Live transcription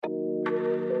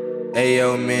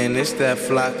Ayo man, it's that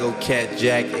Flocko, Cat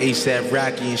Jack, ASAP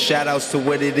Rocky, and shout outs to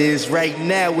what it is right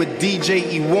now with DJ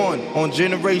E1 on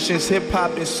Generations Hip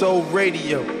Hop and Soul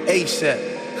Radio. ASAP.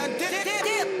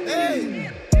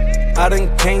 I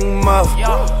done came up,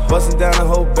 bustin' down the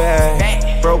whole bag.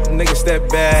 Broke nigga step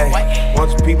back.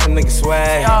 Want your people nigga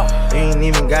swag. Ain't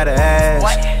even gotta ask.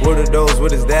 What are those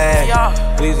with his dad?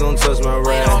 Please don't touch my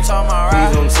rap.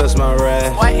 Please don't touch my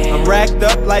rap. I'm racked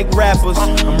up like rappers.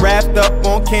 I'm wrapped up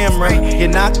on camera.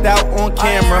 Get knocked out on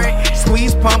camera.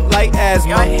 Squeeze pump like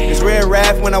asthma. It's rare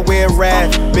wrath when I wear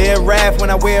wrath. Bare wrath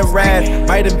when I wear wrath.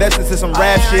 Might invest into some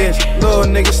rap shit. Little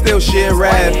nigga still shit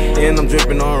wrath. And I'm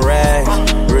dripping on rags.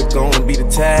 Rick gon' be the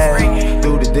tag.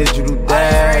 Do the digital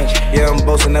dash. Yeah, I'm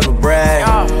boasting, never brag.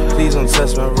 Please don't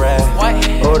touch my rap.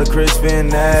 Or the Chris Van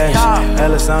Nash.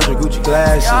 Alessandra Gucci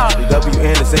glasses. The W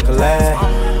Anderson collab.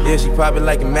 Yeah, she pop it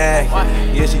like a Mac.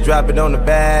 Yeah, she drop it on the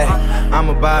bag.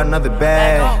 I'ma buy another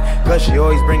bag. Cause she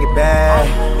always bring it back.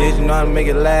 Yeah, you know how to make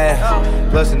it last.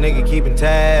 Plus a nigga keeping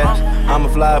tabs. I'ma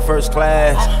fly first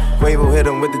class. Quavo hit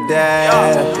him with the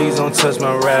dab. Please don't touch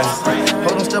my rap.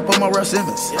 Hold on, step on my Russ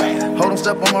Simmons. Hold on,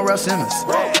 step on my Russ Simmons.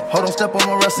 Hold on, step on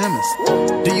my Russ Simmons.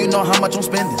 Do you know how much I'm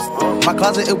spending? My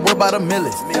closet, it worth about $1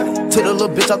 million. Took the little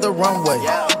bitch out the runway.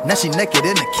 Now she naked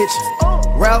in the kitchen.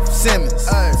 Ralph Simmons,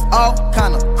 all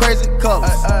kind of crazy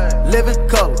colors, living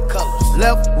color,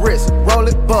 left wrist, roll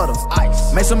it butter,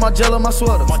 made some Margiela my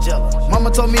sweater, mama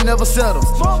told me never settle,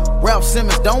 Ralph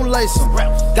Simmons don't lace him,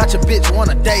 got your bitch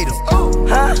wanna date him.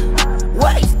 Huh?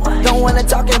 Wait, don't wanna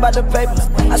talk about the paper.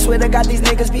 I swear to God these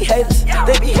niggas be haters.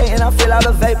 They be hating, I feel all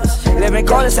the vapors. Live in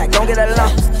cul-de-sac, don't get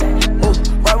along. Ooh,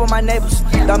 right with my neighbors.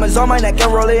 Diamonds on my neck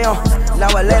and roll it on.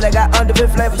 Now I later got underbit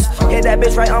flavors. Hit that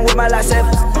bitch right on with my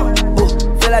lightsaber. Ooh,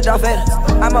 feel like Darth Vader.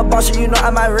 I'm a boss, you know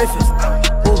I might riff it.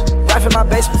 Ooh, right in my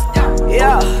basement.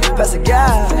 Yeah, pass the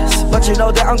gas, but you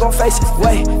know that I'm gon' face it.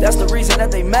 Wait, that's the reason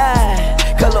that they mad.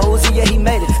 Color Uzi, yeah, he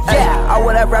made it. Yeah, I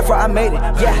wear that rap for I made it.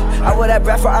 Yeah, I wear that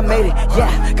rap for I made it.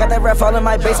 Yeah, got that rap all in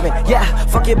my basement. Yeah,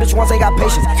 fuck your bitch once, ain't got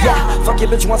patience. Yeah, fuck your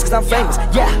bitch once cause I'm famous.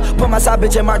 Yeah, put my side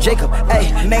bitch in Marc Jacob.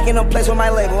 Ayy, making them plays with my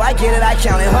label. I get it, I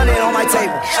count it, 100 on my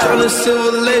table. Sterling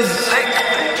silver lasers.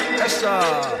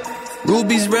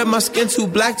 Rubies red, my skin too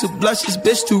black to blush. This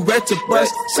bitch too red to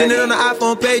bust. Send it on the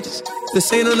iPhone pages.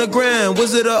 This ain't on the gram,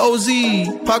 Wizard of OZ.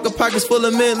 Pockets full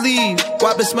of mint leaf.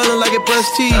 Wop it smelling like it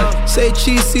brushed teeth. Say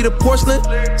cheese, see the porcelain.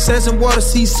 Sands and water,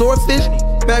 see swordfish.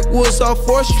 Backwoods off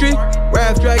 4th Street.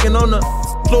 Raph dragon on the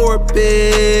floor,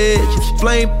 bitch.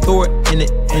 Flamethrower in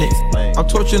it. I'm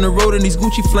torching the road in these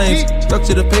Gucci flames. Stuck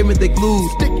to the pavement, they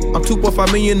glued. I'm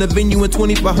 2.5 million in the venue and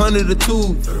 2,500 a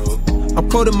tube. I'm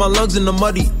coating my lungs in the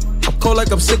muddy. I'm cold like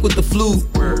I'm sick with the flu.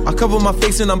 I cover my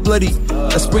face and I'm bloody.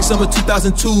 That's spring summer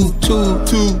 2002.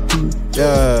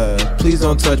 Yeah, please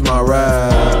don't touch my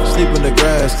ride. Sleep in the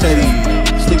grass, Teddy.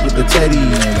 Sleep with the Teddy.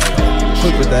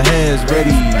 Quick with the hands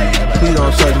ready. Please don't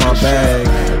touch my bag.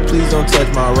 Please don't touch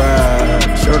my ride.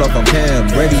 Shirt off, I'm Cam,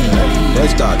 ready.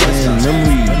 Let's start in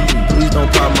memory. Please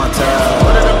don't pop my towel.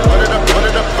 Put it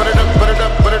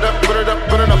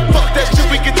up. Fuck that shit,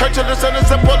 we can turn till the sun is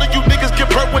up. All of you niggas get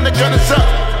burnt when the gun is up.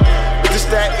 This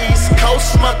that East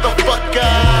Coast motherfucker.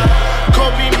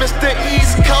 Call me Mr.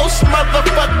 East Coast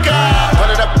motherfucker.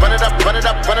 Run it up.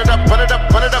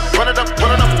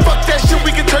 Fuck that shit,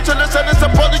 we can turn till the sun is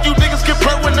up. All of you niggas get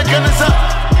burnt when the gun is up.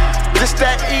 This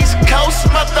that East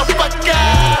Coast motherfucker.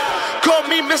 Call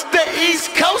me Mr.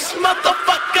 East Coast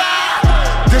motherfucker.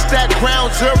 This that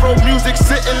ground zero music,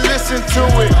 sit and listen to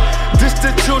it. This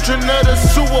the children of the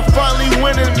sewer finally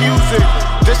winning music.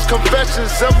 This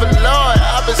confessions of a Lord,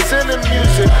 I've been sending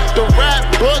music. The rap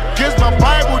book is my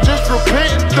Bible, just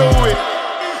repenting through it.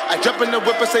 I jump in the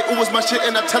whip and say, ooh, it's my shit,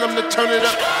 and I tell them to turn it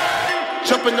up.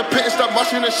 Jump in the pit and start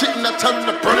marching the shit, and I tell them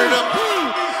to burn it up.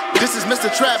 This is Mr.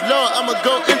 Trap Lord, I'ma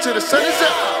go into the sun is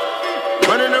up.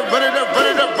 Run it up, run till I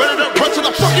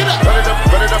fuck it up. Run it up.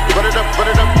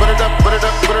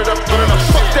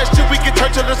 Fuck that shit, we can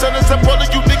turn till the sun is up. All of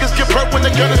you niggas get burnt when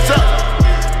the gun is up.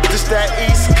 This that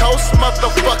East Coast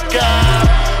motherfucker.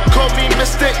 Call me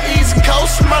Mr. East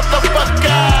Coast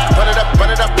motherfucker. Run it up.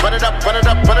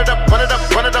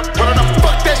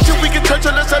 Fuck that shit, we can turn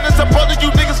till the sun is up. All of you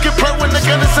niggas get burnt when the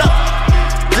gun is up.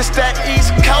 This that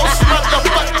East Coast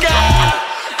motherfucker.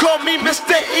 Call me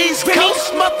Mr. East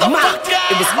Coast motherfucker.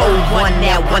 It was 01,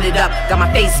 now run it up. Got my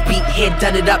face beat, head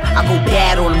done it up. I go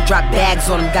bad on them, drop bags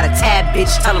on them. Got a tab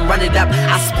bitch, tell them run it up.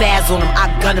 I spaz on them,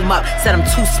 I gun them up. Said I'm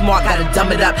too smart, gotta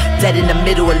dumb it up. Dead in the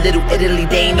middle, a little Italy.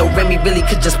 They ain't no Remy, really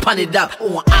could just punt it up.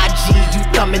 On IG, you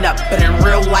gumming up, but in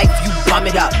real life you bum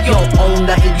it up. You don't own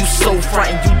nothing, you so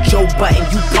frontin', you Joe Button,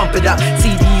 you pump it up.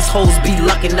 See these hoes be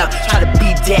luckin' up, try to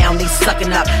be down, they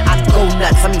suckin' up. I go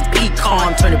nuts, I mean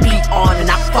pecan, turn the beat on and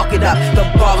I fuck it up. The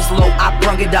bar was low, I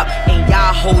brung it up, and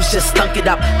y'all hoes just stunk it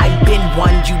up. I been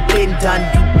one, you been done,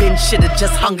 you been shoulda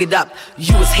just hung it up.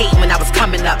 You was hating when I was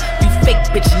coming up, you fake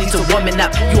bitch need to woman up.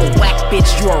 You a whack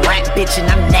bitch, you a rat bitch, and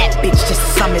I'm that bitch,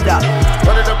 just sum it up.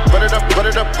 Run it up, run it up, run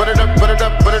it up, run it up, run it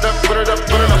up, run it up, run it up,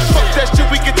 run it up. Fuck that shit,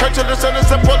 we can turn till the sun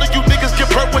is up. All of you niggas get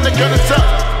burnt when the gun is up.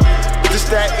 This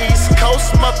that East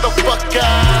Coast motherfucker.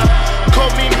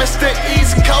 Call me Mr.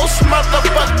 East Coast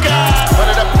motherfucker. Run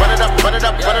it up, run it up, run it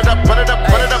up, run it up, run it up,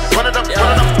 run it up, run it up,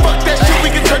 run it up. Fuck that shit, we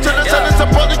can turn till the sun is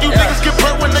up. All of you niggas get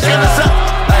burnt when the gun is up.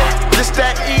 This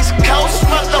that East Coast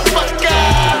motherfucker.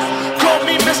 Call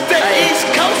me Mr. East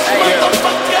Coast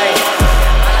motherfucker.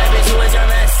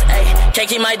 Can't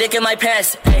keep my dick in my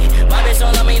pants, ayy. My bitch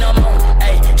don't love me no more,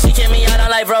 ayy. She kick me out on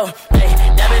life, bro, ayy.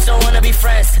 That bitch don't wanna be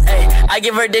friends, ayy. I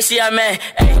give her dick, she a man,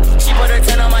 ayy. She put her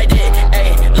 10 on my dick,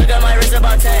 ayy. Look at my wrist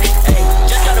about 10, ayy.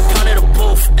 Just got a pound of the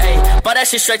booth, ayy. Bought that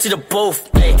shit straight to the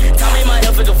booth, ayy. Tell me my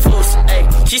health is a fools,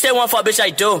 ayy. She said one fuck, bitch, I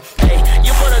do, ayy.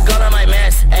 You put a gun on my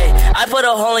mans, ayy. I put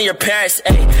a hole in your parents,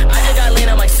 ayy. I just got lean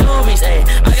on my Subies, ayy.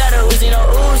 I got a Uzi, no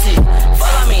Uzi.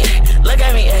 Fuck on me, look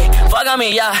at me, ayy. Fuck on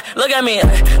me, yeah. Look at me,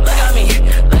 look at me.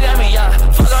 Look at me, yeah,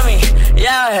 fuck on me,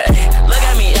 yeah, look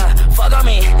at me, yeah, fuck on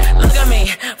me, look at me,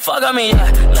 fuck on me,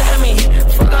 yeah, look at me,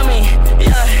 fuck on me,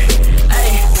 yeah,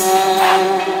 hey.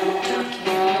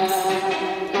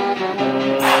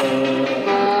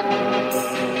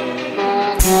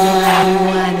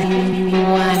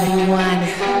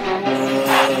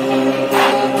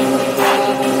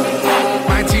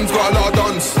 My team's got a lot of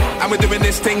dons, and we're doing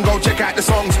this thing, go check out the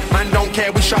songs. Man, don't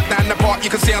care, we shut down the park. You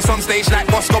can see us on stage like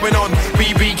what's going on.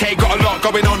 BBK got a lot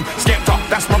going on. Skepta,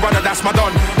 that's my brother, that's my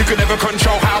don. You can never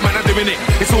control how man are doing it.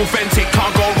 It's authentic,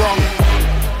 can't go wrong.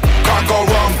 Can't go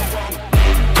wrong.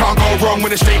 Can't go wrong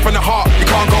when it's straight from the heart. You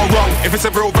can't go wrong. If it's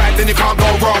a real vibe, then you can't go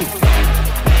wrong.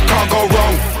 Can't go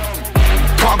wrong.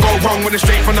 Can't go wrong when it's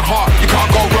straight from the heart. You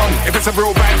can't go wrong. If it's a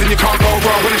real vibe, then you can't go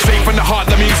wrong. When it's straight from the heart,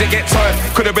 the music gets heard.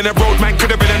 Could have been a road man, could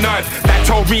have been a nerd. That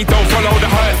told me don't follow the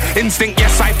herd. Instinct,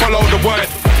 yes, I follow the word.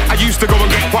 I used to go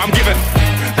and get what I'm given.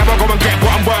 Now I go and get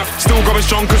what I'm worth. Still going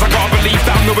strong cause I gotta believe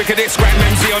that I'm the wickedest grand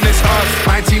MC on this earth.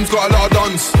 My team's got a lot of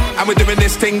dons, and we're doing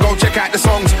this thing, go check out the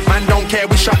songs. Man, don't care,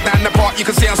 we shut down the park. You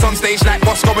can see us on stage like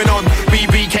what's going on.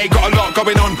 BBK got a lot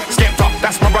going on. Skepta,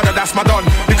 that's my brother, that's my don.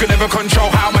 You can never control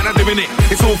how man are doing it.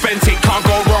 It's authentic, can't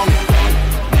go wrong.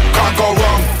 Can't go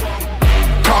wrong.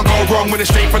 Can't go wrong when it's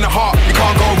straight from the heart. You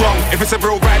can't go wrong. If it's a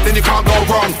real vibe, then you can't go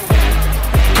wrong.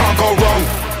 Can't go wrong.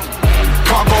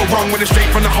 Can't go wrong when it's straight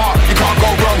from the heart. You can't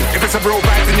go wrong. If it's a real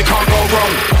vibe, then you can't go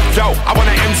wrong. Yo, I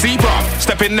wanna MC, bruv.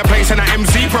 Step in the place and I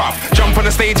MC, bruv. Jump on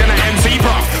the stage and I MC,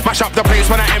 bruv. Mash up the place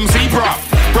when I MC, bruv.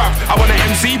 Bruv, I wanna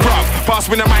MC, bruv. Pass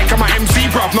me the mic and my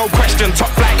MC, bruv. No question,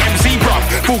 top flag MC, bruv.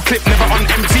 Full clip, never on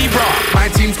MT, bruv.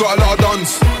 My team's got a lot of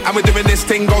dons, and we're doing this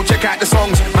thing, go check out the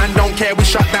songs. Man, don't care, we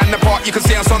shut down the park. You can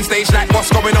see us on stage like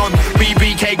what's going on.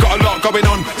 BBK got a lot going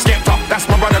on. Skepta, that's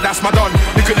my brother, that's my don.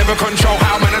 You can never control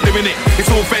how man are doing it. It's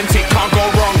authentic, can't go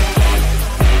wrong.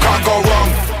 Can't go wrong.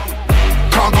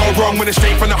 Can't go wrong when it's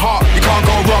straight from the heart. You can't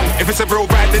go wrong. If it's a real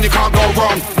vibe, then you can't go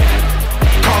wrong.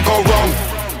 Can't go wrong.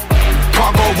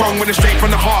 Can't go wrong when it's straight from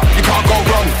the heart. You can't go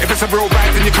wrong. If it's a real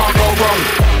vibe, then you can't go wrong.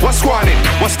 What's squatting?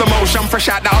 What's the motion? Fresh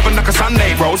out the oven like a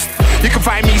Sunday roast. You can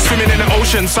find me swimming in the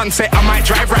ocean. Sunset, I might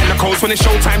drive round the coast. When it's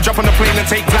showtime, jump on the plane and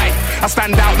take flight. I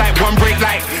stand out like one break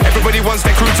light. Everybody wants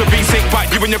their crew to be sick, but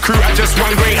you and your crew are just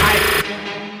one great hype.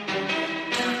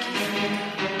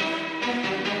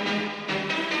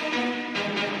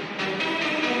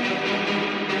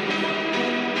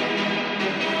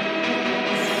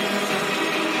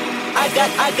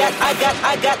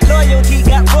 I got loyalty,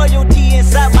 got royalty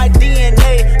inside my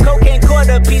DNA. Cocaine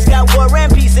quarter piece, got war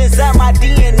and peace inside my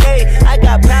DNA. I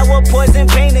got power, poison,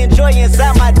 pain, and joy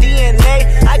inside my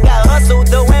DNA. I got hustle,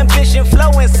 though ambition,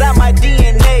 flow inside my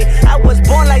DNA. I was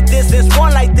born like this and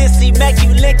sworn like this,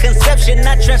 immaculate conception.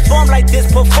 I transform like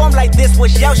this, perform like this,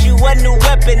 wish out you a new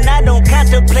weapon. I don't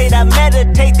contemplate, I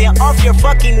meditate, then off your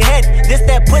fucking head. This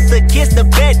that put the kids to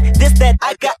bed. This that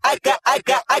I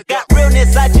got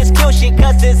realness, I just kill shit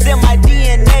cause it's in my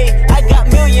DNA. I got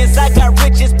millions, I got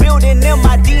riches building in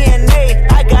my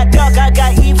DNA. I got dark, I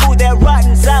got evil that rot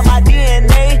inside my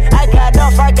DNA. I got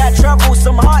off, I got trouble,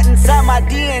 some heart inside my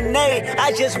DNA.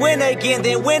 I just win again,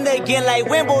 then win again like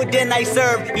Wimbledon I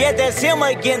serve. Yeah, that's him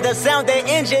again, the sound that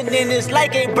engine in is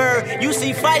like a bird. You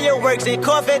see fireworks and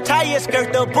Corvette tires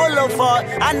skirt the boulevard.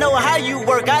 I know how you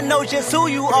work, I know just who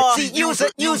you are. See, use a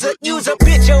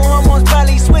bitch, your hormones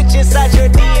probably switch inside your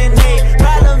DNA.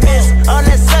 Problem is, all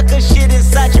that sucker shit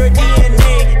inside your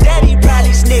DNA. Daddy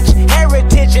probably snitch,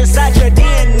 heritage inside your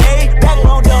DNA.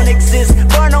 Backbone don't exist,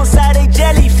 born on side a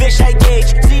jellyfish I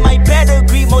gauge. See my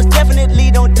pedigree, most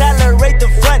definitely don't tolerate the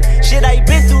front. Shit I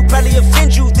been through probably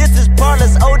offend you, this is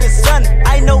Paula's oldest son.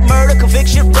 I know murder,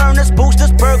 conviction, burners,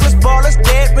 boosters, burglars, ballers,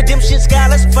 dead, redemption,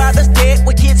 scholars, fathers dead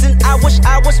with kids and I wish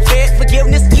I was fed.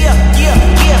 Forgiveness, yeah.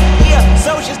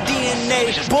 Soldier's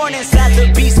DNA, born inside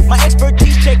the beast. My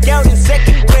expertise checked out in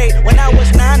 2nd grade. When I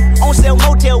was 9, on sale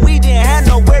motel, we didn't have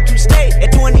nowhere to stay.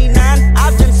 At 29,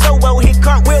 I've done so well, hit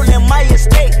cartwheel in my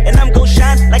estate. And I'm gon'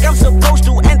 shine like I'm supposed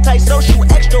to, antisocial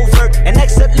extrovert. And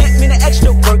excellent meaning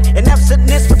extra work. And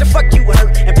absentness, what the fuck you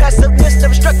hurt? And passiveness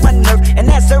never struck my nerve. And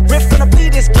that's a riff gonna be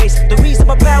this case. The reason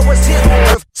my power's here on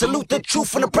earth. Salute the truth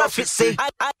from the prophecy.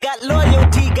 I got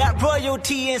loyalty, got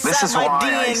royalty inside this is my why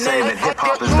DNA. I say that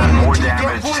hip-hop has done more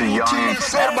damage to young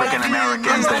African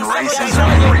Americans than racism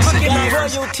in recent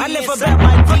years. I never bet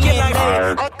my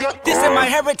DNA. This is my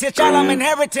heritage, all I'm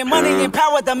inheriting. Money and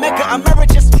power, the maker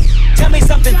emeritus. Tell me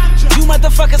something, you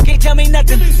motherfuckers can't tell me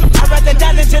nothing. I'd rather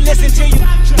die than to listen to you.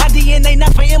 My DNA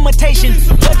not for imitation,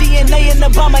 your DNA an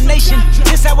abomination.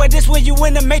 This how it is when you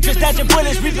in the matrix, dodging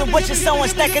bullets, reaping what you're sowing,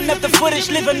 stacking up the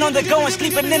footage, living on the go and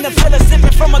sleeping in the villa,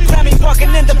 sipping from a Grammy, walking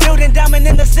in the building, diamond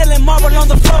in the ceiling, marble on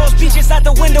the floors, beaches out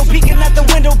the window, peeking out the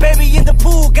window, baby in the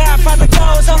pool, Godfather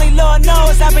goes, only Lord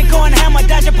knows. I've been going hammer,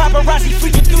 dodging paparazzi,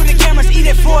 freaking through the cameras,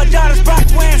 eating 4 daughters, Brock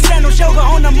wearing sandals, yoga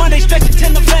on a Monday, stretching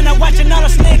till the planner, watching all the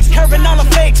snakes, curving all the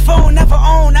fakes, phone never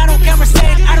own, I don't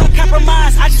conversate, I don't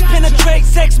compromise, I just penetrate,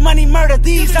 sex, money, murder,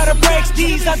 these are the breaks,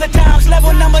 these are the times,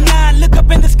 level number 9, look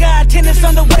up in the sky, tennis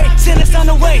on the way, sentence on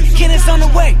the way, Kenneth on the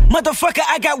way, motherfucker,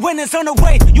 I got winners on the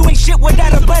way, you ain't shit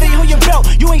without a buddy on your belt,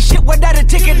 you ain't shit without a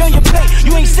ticket on your plate,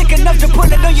 you ain't sick enough to pull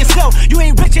it on yourself, you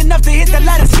ain't rich enough to hit the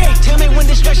ladder skate, tell me when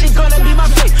destruction gonna be my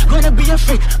fate, gonna be a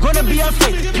fate, gonna be a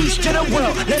fate, peace to the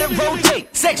world, let it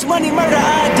rotate, sex, money, murder,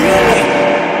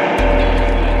 DNA.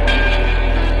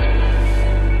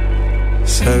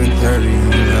 7:30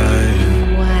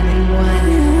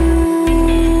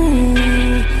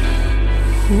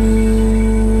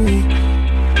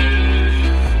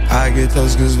 I get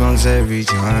those goosebumps every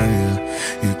time, yeah.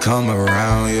 You come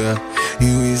around, yeah.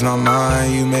 You ease my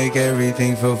mind, you make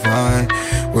everything feel fine.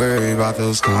 Worry about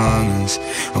those comments,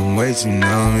 I'm way too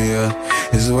numb, yeah.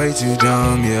 It's way too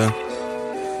dumb, yeah.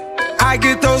 I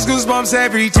get those goosebumps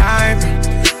every time.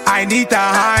 I need the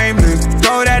Heimlich,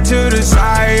 throw that to the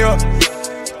side, yeah.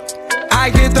 I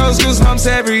get those goosebumps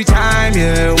every time,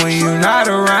 yeah. When you're not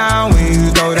around, when you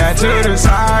throw that to the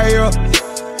side, yeah.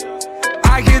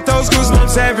 I get those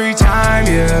goosebumps every time,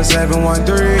 yeah.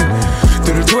 713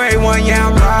 through the 281, yeah,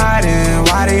 I'm riding.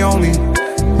 Why they on me?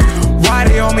 Why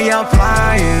they on me? I'm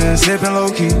flying, sipping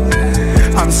low key.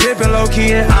 I'm sipping low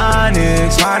key in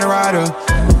Onyx, find a rider.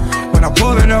 When I'm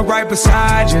pulling up right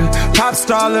beside you, pop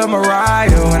star Lil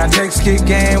Mariah. When I text kick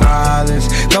game wireless,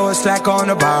 throw a stack on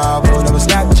the Bible. Never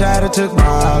Snapchat or took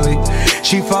Molly.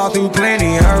 She fall through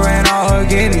plenty, her and all her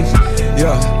guineas.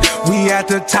 Yeah, we at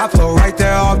the top floor, right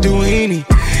there off Duini.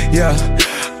 Yeah,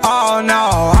 oh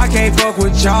no, I can't fuck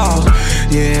with y'all.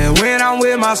 Yeah, when I'm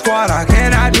with my squad, I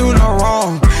cannot do no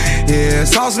wrong. Yeah,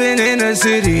 saucepan in the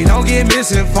city, don't get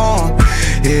misinformed.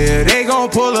 Yeah, they gon'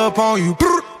 pull up on you.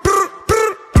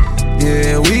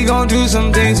 Yeah, we gon' do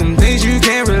some things you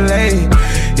can't relate.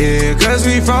 Yeah, cause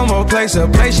we from a place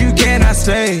you cannot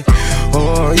stay.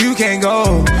 Or you can't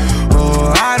go,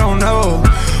 or I don't know.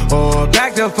 Or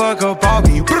back the fuck up off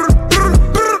me.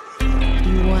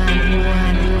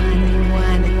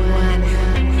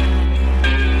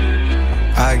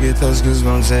 I get those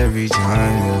goosebumps every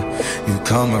time, yeah. You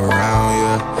come around,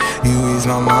 yeah. You ease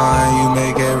my mind, you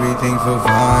make everything feel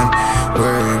fine.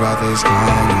 Worry about those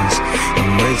comments,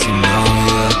 I'm way too numb,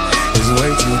 yeah. It's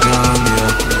way too dumb,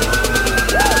 yeah.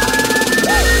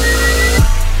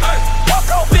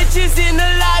 Bitches in the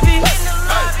lobby,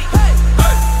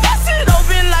 that's it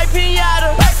open like piñata.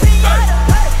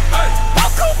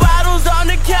 Alcohol bottles on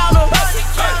the counter.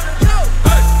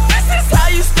 This is how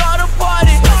you start a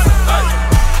party.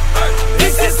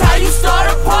 This is how you start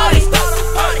a party.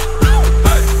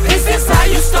 This is how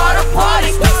you start a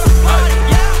party.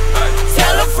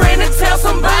 Tell a friend and tell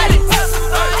somebody.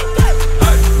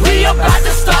 We about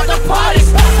to start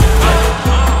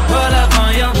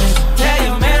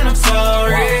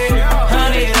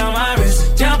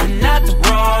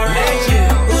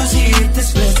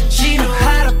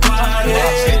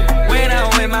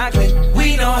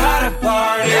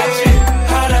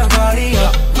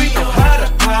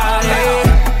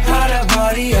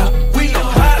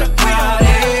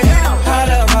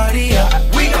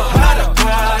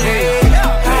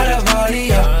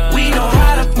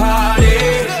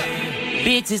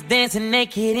niggas dancing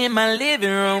naked in my living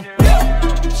room.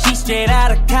 She straight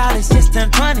out of college, just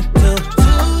turned 22.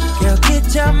 Girl,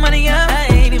 get your money up, I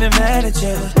ain't even mad at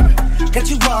you. Got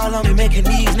you all on me, making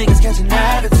these niggas catch an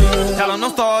attitude. Tell them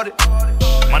don't start it,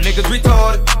 my niggas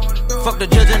retarded. Fuck the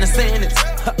judge and the sentence,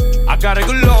 I got a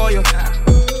good lawyer.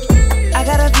 I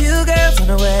got a few girls on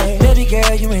the way. Baby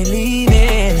girl, you ain't leaving.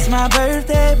 It's my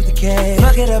birthday with the cake.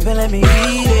 Fuck it up and let me eat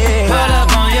it. Pull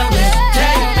up on your list,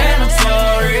 take and I'm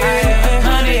sorry.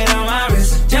 Honey on my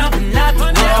wrist, jumping out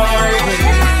the door.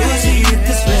 She hit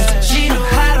this list, she know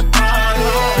how to party.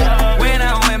 When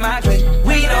I'm with my clique,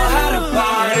 we know how to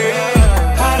party.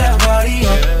 How to party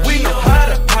up, we know how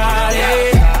to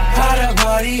party. How to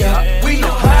party up, we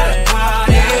know how to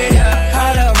party.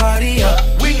 How to party up,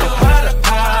 we know how to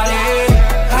party.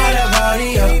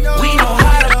 We know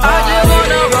how to party. I just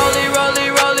wanna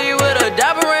rollie with a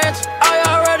dapper ranch. I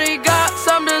already got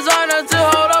some designer to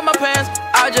hold on my pants.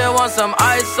 I just want some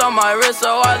ice on my wrist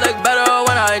so I look better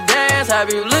when I dance.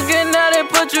 Have you looking at it,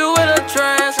 put you in a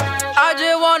trance. I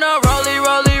just wanna rollie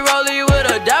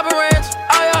with a dapper ranch.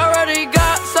 I already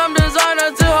got some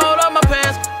designer to hold on my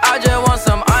pants. I just want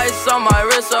some ice on my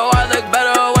wrist so I look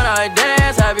better when I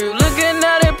dance. Have you looking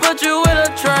at it, put you in a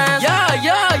trance.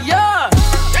 Yeah.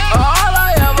 All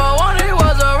I ever wanted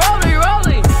was a rollie.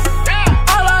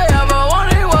 All I ever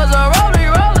wanted was a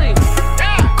rollie.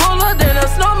 Cooler than a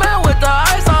snowman with the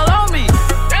ice all on me.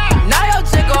 Now your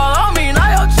chick all on me,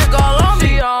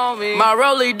 My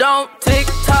rollie don't tick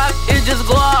tock, it just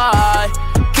glide.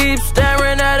 Keep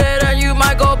staring at it and you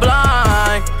might go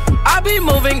blind. I be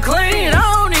moving clean, I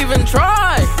don't even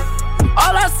try.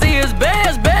 All I see is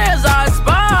bands, I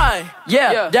spy.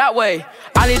 Yeah, that way.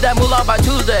 I need that moolah by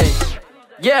Tuesday.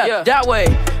 Yeah, that way.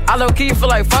 I low-key feel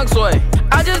like funk sway.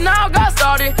 I just now got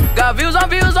started. Got views,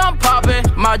 I'm popping.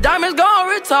 My diamonds gone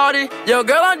retarded. Your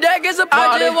girl on deck is a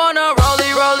party. I just wanna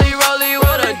rollie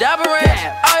with a dapper ranch.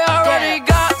 I already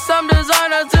got some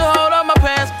designer to hold on my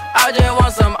pants. I just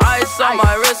want some ice on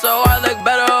my wrist so I look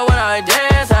better when I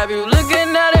dance. Have you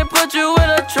looking at it, put you in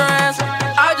a trance.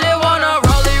 I just wanna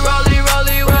rollie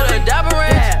with a dapper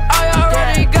ranch. I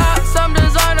already got some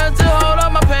designer to hold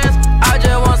on my pants. I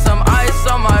just want some ice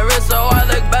on my wrist so I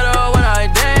look better when I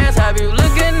dance. Have you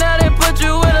looking at it, put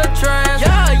you in a trance.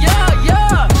 Yeah.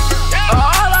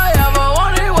 All I ever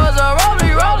wanted was a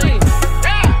rollie.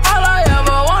 All I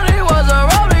ever wanted was a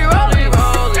rollie.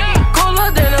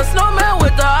 Cooler than a snowman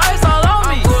with the ice all on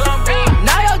me.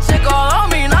 Now your chick all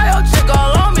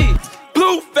on me.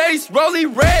 Blue face rollie,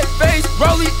 red face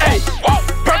rollie, ayy.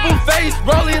 Purple face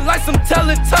rolling like some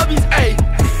Teletubbies, ayy.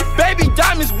 Baby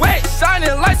diamonds wet,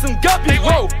 shining like some guppies,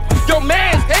 whoa. Your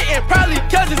man's hating probably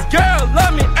cause his girl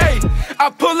love me, ayy. I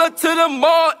pull up to the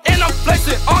mall and I'm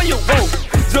flexing on you, whoa.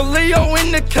 Jaleo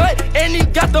in the cut and he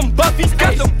got them buffies,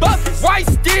 White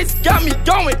sticks got me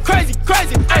going crazy,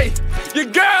 ayy. Your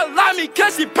girl love me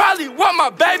cause she probably want my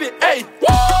baby, ayy.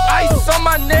 Ice on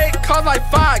my neck cost like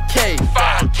 5K.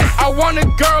 I want a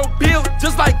girl built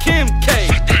just like Kim K.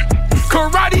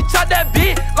 Karate chop that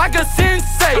beat like a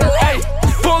sensei, ayy.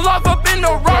 Pull off up in the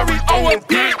Rari on a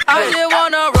beat. I just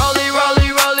wanna rollie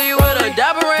with a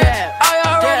dapper ranch. I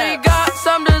already got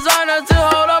some designer to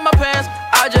hold on my pants.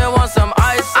 I just want some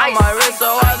ice on my wrist so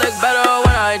I look better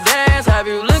when I dance. Have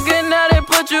you looking at it,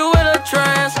 put you in a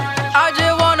trance. I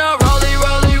just wanna rollie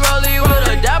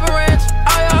with a dapper ranch.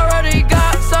 I already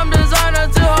got some designer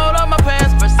to hold on my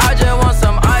pants. I just want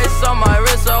some ice on my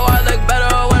wrist so I look better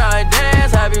when I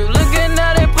dance. Have you looking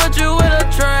at it, put you in a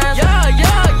trance. Yeah.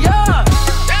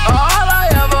 All I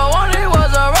ever wanted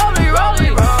was a rollie.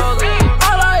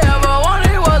 All I ever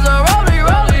wanted was a rollie.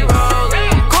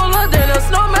 Cooler than a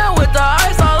snowman with the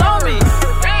ice all on me.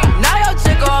 Now your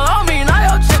chick all on me.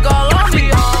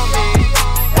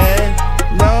 Ain't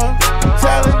no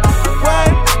telling what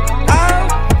I'm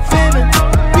finna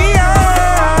be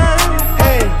on.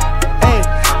 Hey,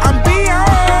 I'm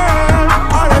beyond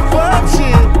all that fuck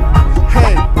shit.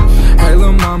 Hey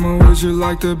lil' mama, would you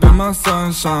like to be my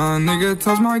sunshine? Nigga,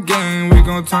 touch my game, we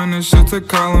gon' turn this shit to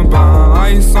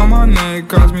Columbine. Ice on my neck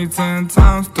cost me 10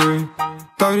 times 3.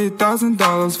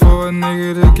 $30,000 for a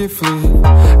nigga to get free.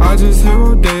 I just hit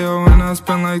Rodeo and I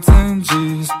spent like 10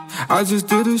 G's. I just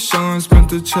did a show and spent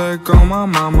the check on my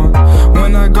mama.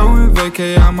 When I go and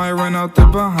vacay, I might rent out the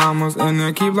Bahamas. And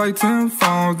then keep like 10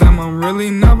 phones, damn I'm really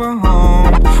never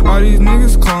home. All these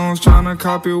niggas clones tryna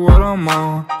copy what I'm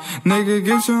on. Nigga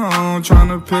get your own,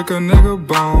 tryna pick a nigga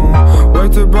bone.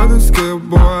 Worked to brother Skip,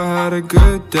 boy I had a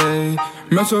good day.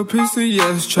 Metro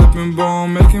PCS, trapping ball,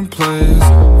 making plays.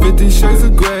 50 shades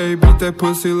of gray, beat that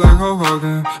pussy like Ho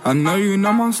Hogan. I know you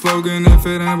know my slogan, if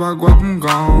it ain't about guap, I'm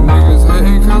gone. Niggas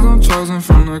hating cause I'm chosen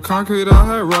from the concrete I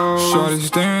had rolled. Shorty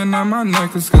staring at my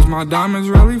necklace cause my diamonds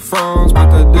really froze. Put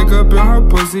that dick up in her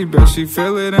pussy, bet she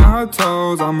feel it in her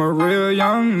toes. I'm a real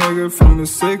young nigga from the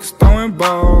 6 throwing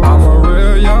balls. I'm a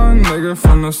real young nigga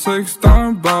from the 6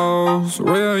 throwing balls.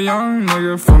 Real young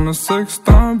nigga from the 6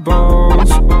 throwing balls.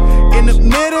 In the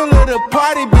middle of the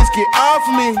party, bitch, get off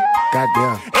me.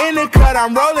 Goddamn. In the cut,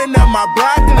 I'm rolling up my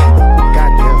broccoli.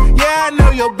 Goddamn. Yeah, I know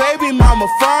your baby mama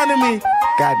fond of me.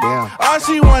 Goddamn. All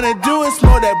she wanna do is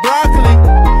smoke that broccoli.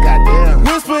 Goddamn.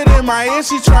 Whispered in my ear,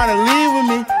 she tryna leave with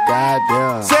me.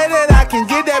 Goddamn. Say that I can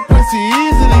get that pussy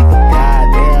easily.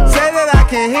 Goddamn. Say that I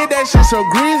can hit that shit so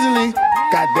greasily.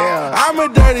 Goddamn. I'm a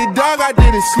dirty dog, I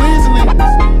did it sleazily.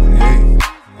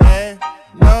 Hey,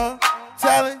 no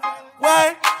telling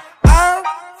what I'm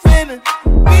finna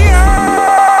be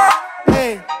on.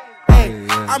 Hey, hey,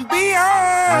 I'm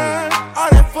beyond all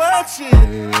that fuck shit.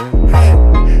 Hey,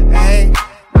 hey,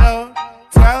 no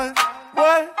telling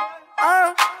what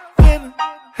I'm finna,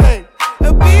 hey,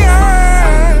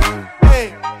 beyond.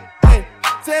 Hey, hey,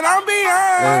 said I'm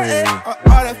beyond hey,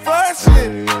 all that fuck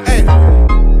shit. Hey.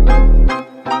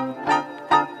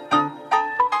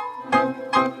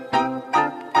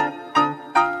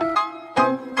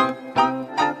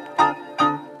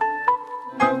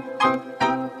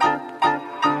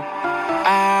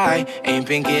 Ain't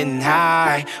been getting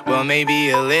high, well maybe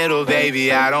a little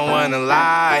baby, I don't wanna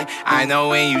lie. I know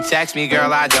when you text me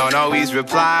girl I don't always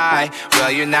reply.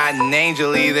 Well you're not an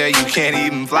angel either, you can't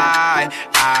even fly.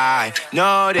 I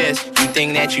know this, you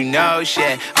think that you know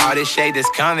shit. All this shade that's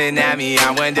coming at me,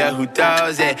 I wonder who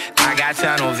throws it. I got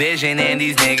tunnel vision and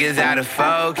these niggas out of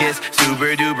focus.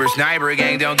 Super duper sniper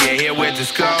gang don't get hit with the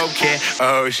scope kit.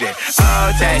 Oh shit,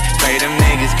 oh take, pray them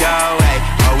niggas go away.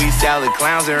 Oh we sell the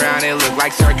clowns around, it look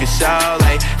like Circus Soleil.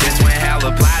 This went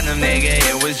hella platinum nigga,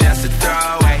 it was just a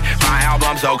throwaway. My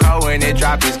album so cold when it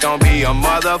dropped, it's gon' be a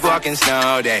motherfucking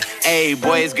snow day. Hey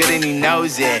boy, it's good and he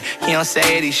knows it. He don't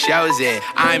say it, he shows it.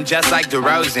 I'm just like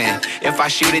DeRozan. If I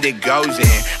shoot it, it goes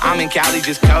in. I'm in Cali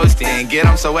just coasting. Get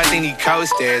him so wet, they need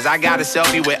coasters. I got a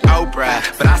selfie with Oprah,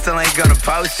 but I still ain't gonna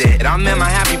post it. I'm in my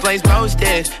happy place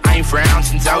posted. I ain't frowned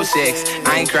since 06.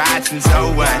 I ain't cried since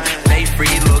 01. They free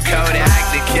little Kodak.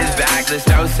 The kids back, let's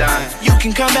throw some. You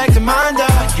can come back to mine though.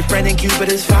 Your friend and Cupid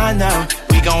is fine though.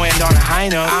 We gon' end on a high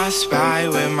note. I spy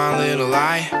with my little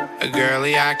eye. A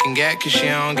girly I can get cause she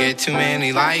don't get too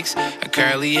many likes. A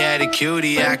curly headed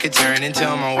cutie I could turn into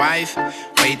my wife.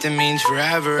 Wait, that means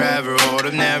forever, ever, hold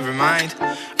up, never mind.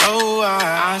 Oh,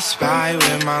 I spy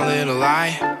with my little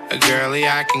eye. A girly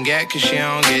I can get cause she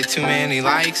don't get too many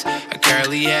likes. A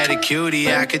curly headed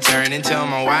cutie I could turn into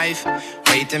my wife.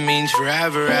 Wait, that means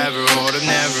forever, ever, hold up,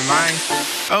 never mind.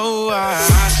 Oh, I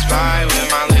spy with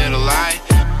my little eye.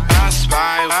 I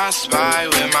spy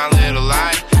with my little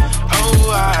eye.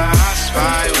 Oh, I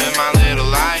spy with my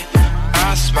little eye.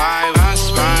 I spy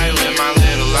with my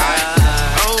little eye.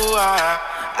 Oh,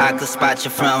 I could spot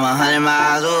you from 100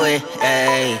 miles away,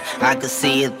 ayy. I could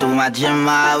see it through my gym,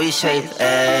 I always shake,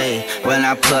 ayy. When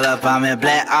I pull up, I'm in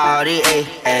black Audi,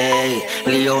 ayy.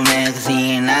 Leo man, cause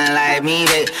he ain't nothing like me,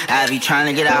 babe. I be trying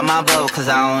to get out my bubble, cause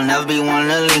I don't never be one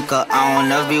to link up. I don't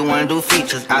never be one to do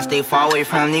features. I stay far away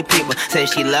from these people. Say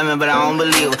she love me, but I don't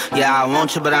believe her. Yeah, I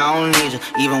want you, but I don't need you.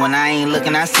 Even when I ain't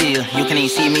looking, I see you. You can't even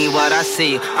see me, but I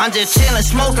see you. I'm just chillin',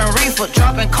 smoking reefer,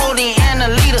 dropping codeine and a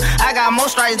liter. I got more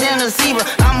strikes than a zebra.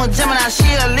 I'm a Gemini, she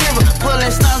a Libra.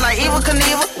 Pulling stunts like Eva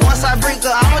Knievel. Once I break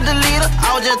her, I'm a deleter.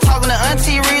 I was just talking to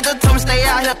Auntie Rita. Told me stay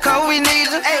out here, cause we need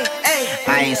you. Ay, ay.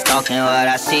 I ain't stalking what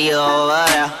I see you over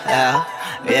there, yeah.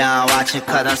 Yeah, I'm watching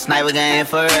cause I'm sniper game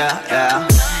for real, yeah.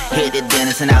 Hit the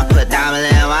dentist and I put diamonds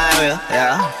in my reel,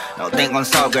 yeah. Don't think I'm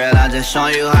soft, girl, I'm just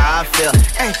showing you how I feel.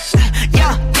 Ay,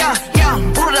 yeah, yeah, yeah,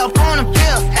 boot up on the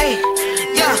pill, ay.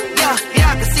 Yeah, yeah,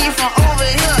 yeah, I can see you from over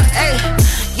here, ay.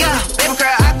 Yeah, baby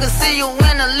girl, I can see you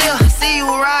in the lift. See you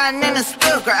riding in the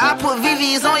spill, girl, I put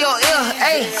VVs on your ear,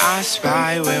 ay. I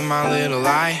spy with my little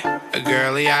eye. A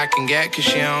girly I can get cause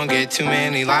she don't get too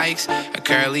many likes. A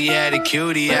curly headed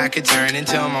cutie I could turn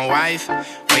into my wife.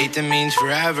 Wait, that means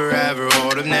forever, ever,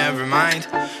 hold up, never mind.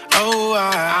 Oh,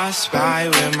 I spy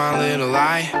with my little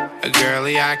eye. A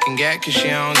girly I can get cause she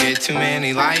don't get too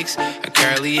many likes. A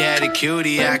curly headed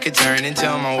cutie I could turn into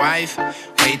my wife.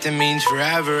 Wait, that means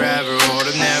forever, ever, hold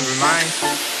up, never mind.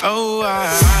 Oh, I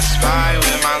spy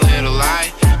with my little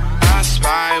eye. I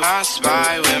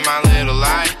spy with my little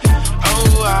eye.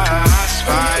 Oh, I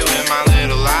spy with my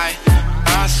little eye.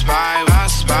 I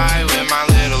spy with my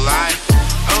little eye.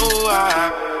 Oh, I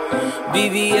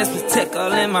VVS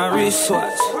Patek in my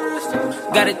wristwatch.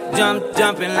 Got it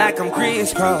jumping like I'm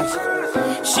crisscross.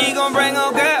 She gon' bring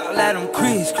her girl, let them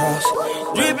crisscross.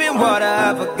 Dripping water,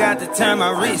 I forgot to turn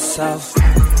my wrist off.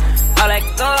 All that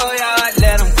go yard,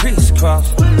 let them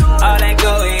crisscross. All that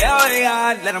go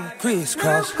yard, let them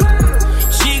crisscross.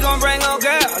 She gon' bring her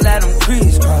girl, let them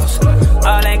crisscross.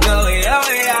 All that go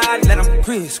yard, let them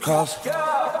crisscross.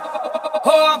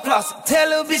 Oh, I'm flossing, tell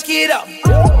little bitch get up.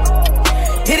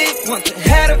 Hit it once,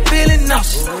 had her feeling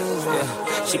nauseous.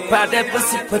 Yeah. She popped that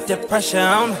pussy, put that pressure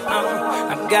on her.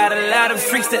 I got a lot of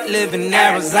freaks that live in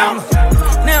Arizona.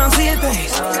 Now I'm seeing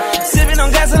things, sipping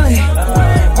on gasoline,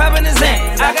 popping the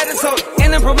Zan. I got the soda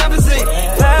and the promethazine.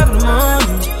 5 in the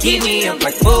morning, get me up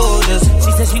like boulders.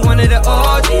 She said she wanted an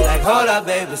OG, like hold up,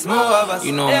 baby, it's more of us.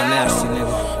 You know I'm a nasty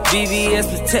nigga. VVS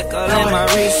Patek all in my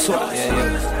wristwatch.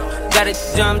 Yeah. Got it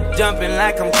jumping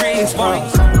like I'm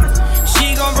crisscross.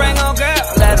 She gon' bring her girl,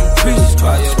 let them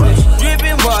crisscross.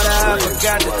 Dripping water, I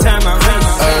forgot to turn my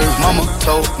wrist. Mama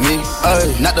told me,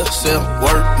 not to sell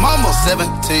word. Mama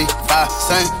 17, 5,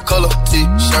 same color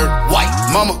t-shirt, white.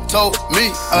 Mama told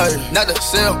me, not to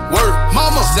sell word.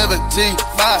 Mama 17,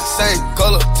 5, same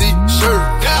color t-shirt.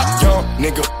 Young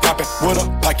nigga poppin' with a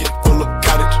pocket full of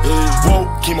cottage. Whoa,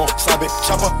 chemo, sob it,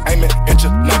 chopper, aiming at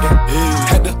your noggin.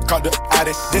 Had to call the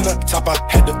addict, then the top I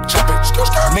had to chop it.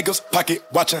 Niggas pocket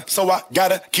watchin', so I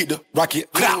gotta keep the rocket.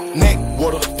 Neck,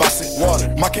 water, faucet,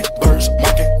 water, market, birds,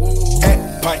 market.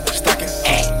 And pint, stocking,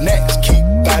 next, keep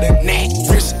biting.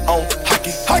 Wrist on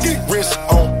hockey, wrist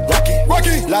on rocky.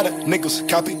 Lot of niggas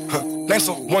copy, name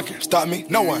someone can stop me,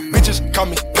 no one. Bitches call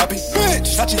me Poppy, bitch.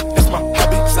 Sachi, that's my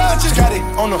hobby. Sachi got it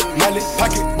on a mallet,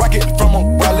 pocket rocket from a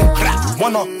wallet.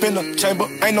 One off in the chamber,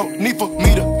 ain't no need for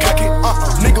me to cock it.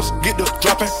 Niggas get the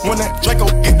dropping when that Draco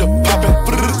get the popping.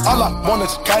 All I want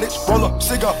is cottage, roll up,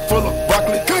 cigar full of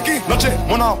broccoli. Cookie, no check,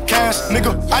 one off cash,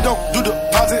 nigga. I don't do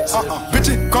deposits.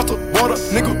 Bitches cross the water,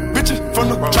 nigga. Bitches from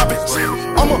the tropics.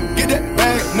 I'ma get that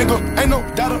bag, nigga. Ain't no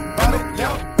doubt about it.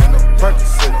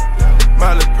 Percocet,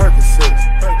 Miley Percocet,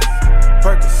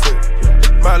 Percocet,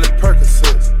 Miley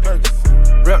Percocet,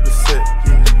 rep the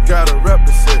set, gotta rep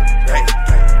the set.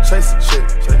 Chase a chick,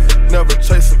 never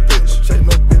chase a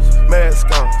bitch. Mask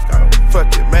on,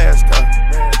 fuck it, mask on.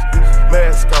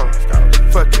 Mask on,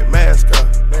 fuck it, mask on.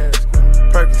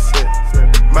 Percocet,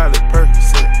 Miley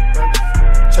Percocet,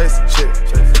 chase a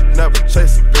chick, never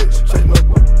chase a bitch.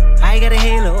 I got a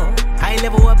halo, I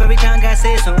level up every time God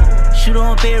says so. Shoot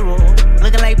on payroll,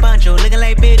 looking like Pancho, looking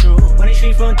like Pedro. When the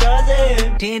street from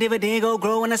Tarzan, 10 dividend go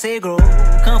grow when I say grow.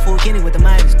 Kung Fu Kenny with the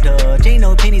Midas touch, ain't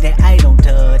no penny that I don't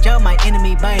touch. All my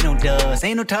enemy bite on dust,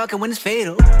 ain't no talking when it's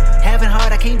fatal. Having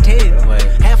hard I can't tell,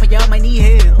 half of y'all might need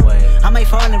help. I might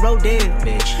fall in Rodale,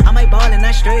 bitch. I might ball in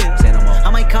Australia, I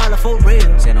might call her for real.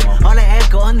 All I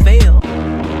ask go unveil.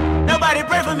 Nobody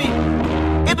pray for me,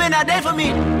 it been a day for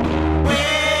me.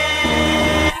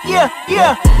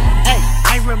 Yeah. Hey,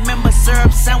 I remember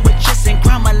syrup sandwiches and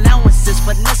crime allowances.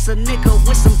 Finesse a nigga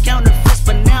with some counterfeits,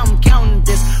 but now I'm counting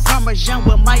this. Parmesan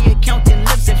with my accountant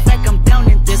lips. In fact, I'm down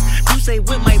in this. You say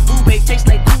with my boobay tastes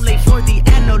like Kool-Aid for the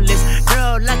analyst.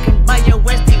 Girl, I can buy your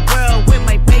Westie world with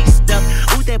my base stuff.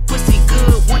 Ooh, that pussy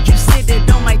good. Once you sit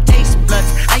it on my taste buds,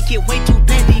 I get way too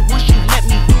petty once you let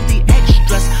me do the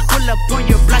extras. Pull up on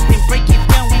your block and break it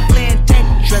down. We playing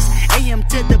Tetris. AM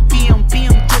to the PM,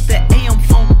 PM to the AM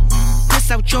phone.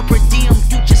 Out your per diem,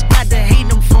 you just gotta hate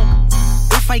them funk.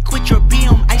 If I quit your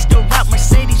BM, I still rock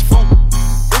Mercedes funk.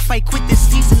 If I quit this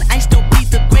season, I still be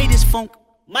the greatest funk.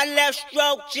 My left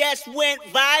stroke just went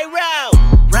viral.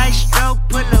 Right stroke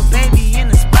put a baby in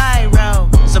a spiral.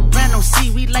 Soprano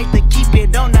C, we like to keep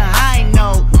it on the high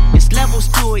note. It's levels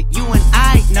to it, you and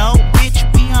I know. Bitch,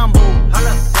 be humble.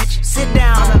 Sit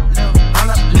down.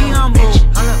 Be humble.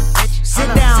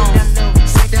 Sit down.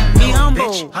 Be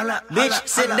humble, bitch,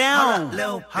 sit down.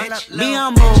 Be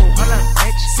humble,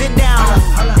 sit down.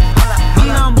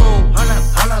 Be humble,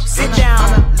 sit down.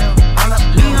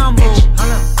 Be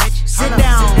humble,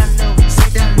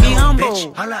 sit down. Be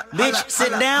humble, bitch,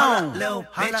 sit down.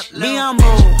 Be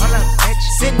humble,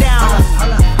 sit down.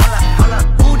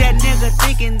 Who that nigga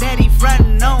thinking that he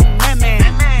frontin' on that man?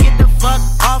 Get the fuck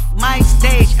off my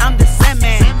stage, I'm the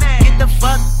Sandman. Get the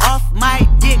fuck off my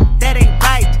dick, that ain't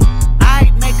right.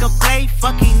 Make a play,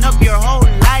 fucking up your whole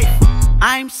life.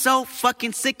 I'm so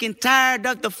fucking sick and tired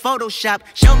of the Photoshop.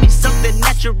 Show me something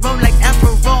natural like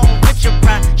Afro on Richard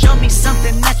Pryor. Show me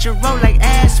something natural like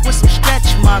ass with some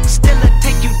stretch marks. Still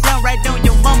take you down right on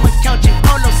your mama couch in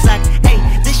polo sock. Hey,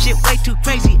 this shit way too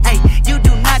crazy. Hey, you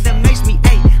do not amaze me.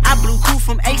 Hey, I blew cool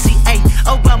from ACA.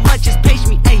 Obama just page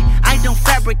me. Hey, I don't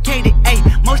fabricate it. Hey,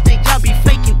 most of y'all be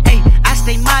faking. Hey, I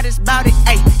stay modest about it.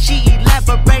 Hey,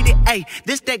 Ayy,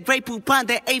 this that Grey Poupon,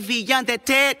 that AV on that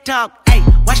TED Talk. Ayy,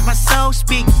 watch my soul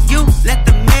speak, you let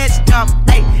the meds talk.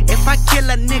 Ayy, if I kill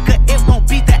a nigga, it won't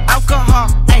be the alcohol.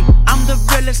 Ayy, I'm the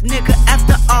realest nigga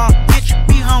after all. Bitch,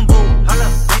 be humble. Hold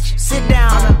up, bitch. Sit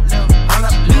down. Hold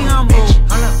up, be humble.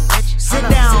 Hold up, bitch. Sit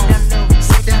down.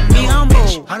 Be humble.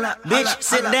 Bitch,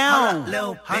 sit down.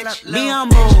 Be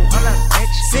humble.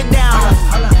 Sit down.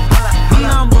 Be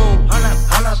humble.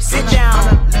 Sit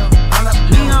down.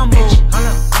 Be humble.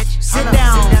 Sit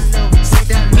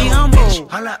down. Be humble.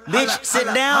 Bitch, sit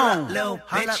down.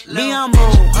 Be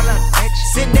humble.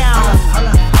 Sit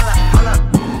down.